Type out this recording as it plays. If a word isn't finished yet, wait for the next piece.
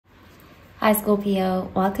Hi Scorpio,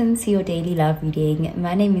 welcome to your daily love reading.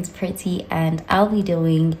 My name is Pretty and I'll be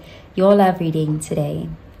doing your love reading today.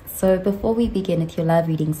 So before we begin with your love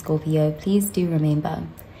reading, Scorpio, please do remember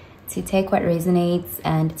to take what resonates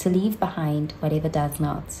and to leave behind whatever does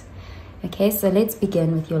not. Okay, so let's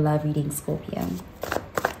begin with your love reading, Scorpio.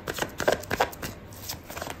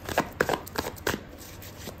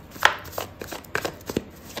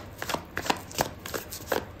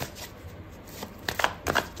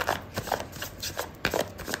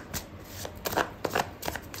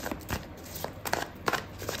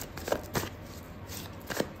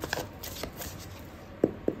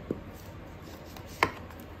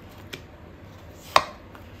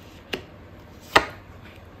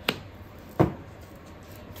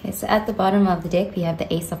 Okay, so at the bottom of the deck, we have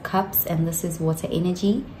the Ace of Cups, and this is water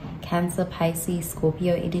energy, Cancer, Pisces,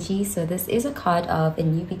 Scorpio energy. So this is a card of a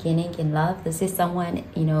new beginning in love. This is someone,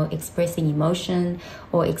 expressing emotion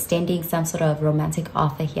or extending some sort of romantic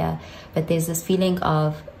offer here. But there's this feeling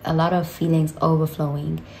of a lot of feelings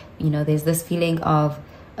overflowing. There's this feeling of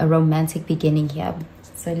a romantic beginning here.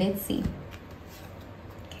 So let's see.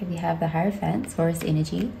 Okay, we have the Hierophant, Taurus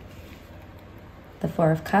energy, the Four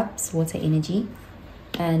of Cups, water energy,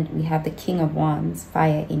 and we have the King of Wands,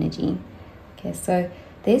 fire energy. Okay, so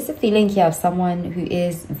there's a feeling here of someone who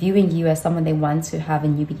is viewing you as someone they want to have a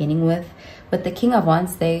new beginning with. With the King of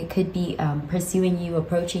Wands, they could be pursuing you,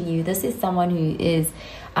 approaching you. This is someone who is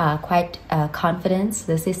quite confident.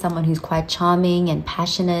 This is someone who's quite charming and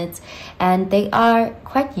passionate, and they are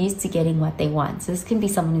quite used to getting what they want. So this can be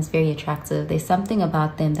someone who's very attractive. There's something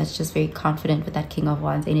about them that's just very confident with that King of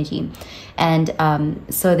Wands energy. And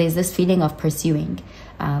so there's this feeling of pursuing,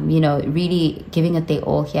 really giving it their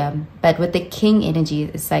all here. But with the King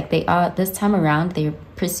energy, it's like they are, this time around, they're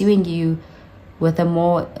pursuing you with a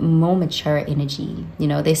more mature energy.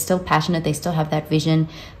 They're still passionate, they still have that vision,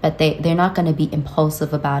 but they're not going to be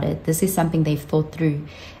impulsive about it. This is something they've thought through.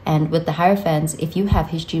 And with the Hierophants, if you have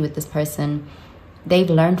history with this person, they've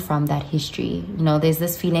learned from that history. There's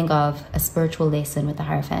this feeling of a spiritual lesson with the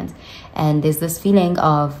Hierophant, and there's this feeling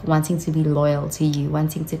of wanting to be loyal to you,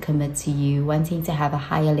 wanting to commit to you, wanting to have a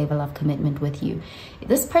higher level of commitment with you.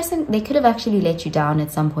 This person, they could have actually let you down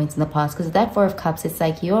at some points in the past, because that Four of Cups, it's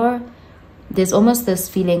like there's almost this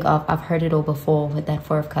feeling of, I've heard it all before with that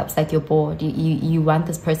Four of Cups. Like you're bored. You want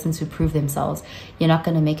this person to prove themselves. You're not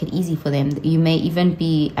going to make it easy for them. You may even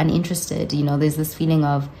be uninterested. There's this feeling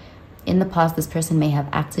of, in the past, this person may have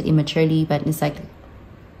acted immaturely, but it's like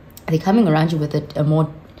they're coming around you with a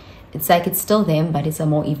more, it's like it's still them, but it's a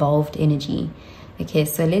more evolved energy. Okay,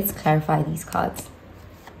 so let's clarify these cards.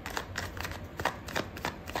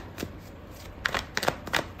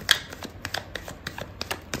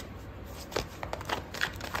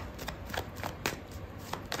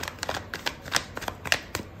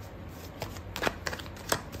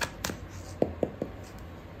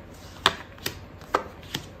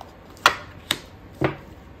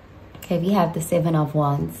 Okay, we have the Seven of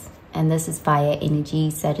Wands, and this is fire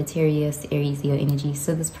energy, Sagittarius, Aries, Leo energy.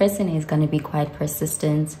 So this person is going to be quite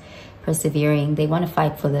persistent, persevering. They want to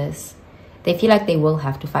fight for this. They feel like they will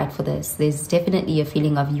have to fight for this. There's definitely a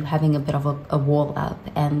feeling of you having a bit of a wall up,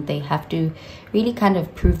 and they have to really kind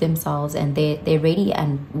of prove themselves, and they're ready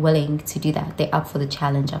and willing to do that. They're up for the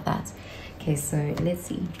challenge of that. Okay, so let's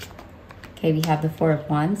see. Okay, we have the Four of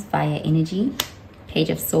Wands, fire energy, Page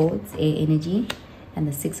of Swords, air energy, and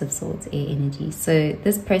the Six of Swords, air energy. So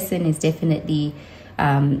this person is definitely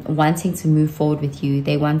wanting to move forward with you.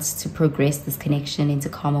 They want to progress this connection into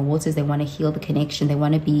calmer waters. They want to heal the connection. They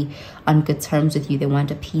want to be on good terms with you. They want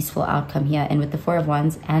a peaceful outcome here. And with the Four of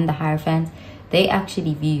Wands and the Hierophant, they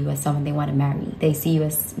actually view you as someone they want to marry. They see you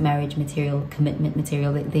as marriage material, commitment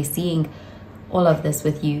material. They're seeing all of this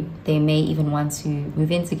with you. They may even want to move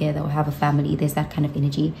in together or have a family. There's that kind of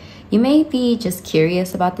energy. You may be just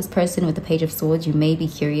curious about this person with the Page of Swords. You may be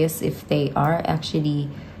curious if they are actually,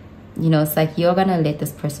 it's like you're gonna let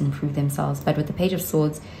this person prove themselves. But with the Page of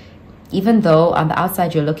Swords, even though on the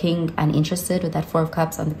outside you're looking uninterested with that Four of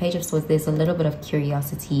Cups, on the Page of Swords there's a little bit of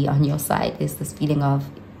curiosity on your side. There's this feeling of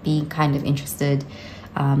being kind of interested,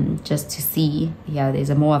 just to see. Yeah, there's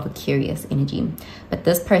a more of a curious energy. But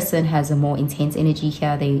this person has a more intense energy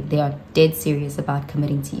here. They are dead serious about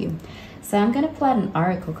committing to you. So I'm going to pull out an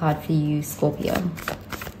oracle card for you, Scorpio.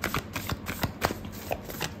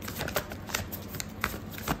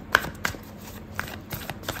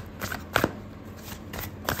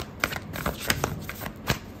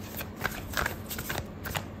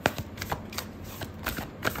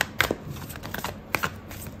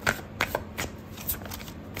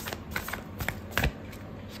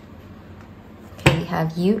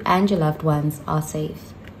 Have you and your loved ones are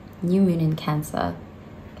safe. New moon in Cancer.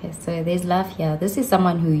 Okay, so there's love here. This is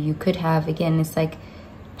someone who you could have, again, it's like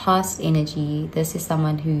past energy. This is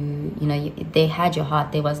someone who, you know, they had your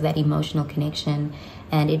heart. There was that emotional connection,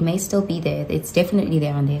 and it may still be there. It's definitely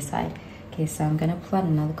there on their side. Okay, so I'm going to pull out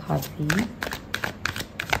another card for you.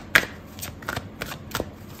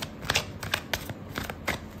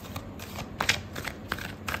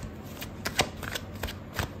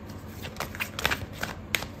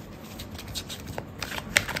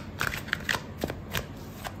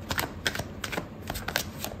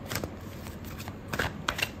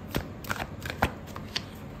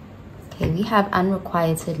 We have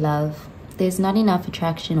unrequited love. There's not enough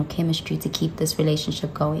attraction or chemistry to keep this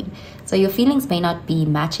relationship going. So your feelings may not be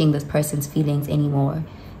matching this person's feelings anymore.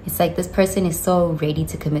 It's like this person is so ready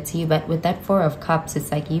to commit to you, but with that Four of Cups,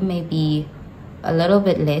 it's like you may be a little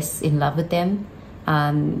bit less in love with them.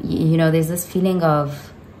 You know, there's this feeling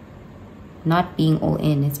of not being all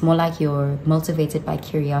in. It's more like you're motivated by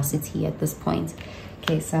curiosity at this point.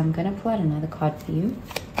 Okay, so I'm gonna pull out another card for you.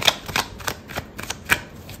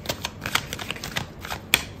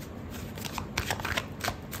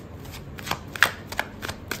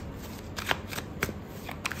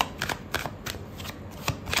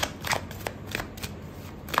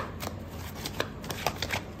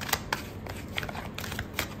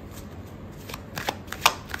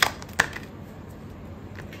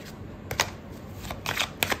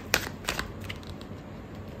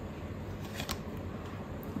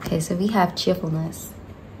 Okay, so we have cheerfulness.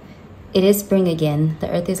 It is spring again.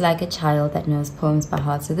 The earth is like a child that knows poems by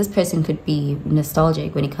heart. So this person could be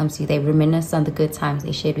nostalgic when it comes to you. They reminisce on the good times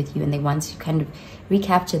they shared with you, and they want to kind of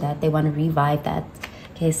recapture that. They want to revive that.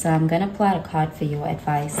 Okay, so I'm going to pull out a card for your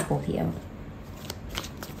advice, Scorpio.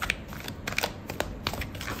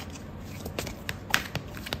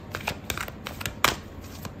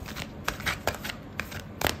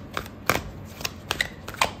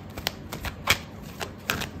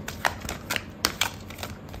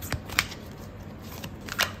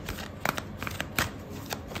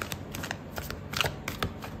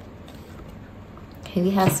 Okay,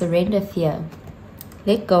 we have surrender fear.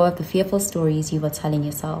 Let go of the fearful stories you were telling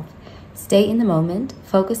yourself. Stay in the moment,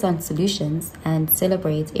 focus on solutions, and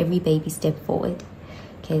celebrate every baby step forward.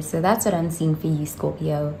 Okay, so that's what I'm seeing for you,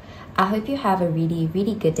 Scorpio. I hope you have a really,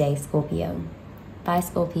 really good day, Scorpio. Bye,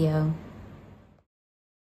 Scorpio.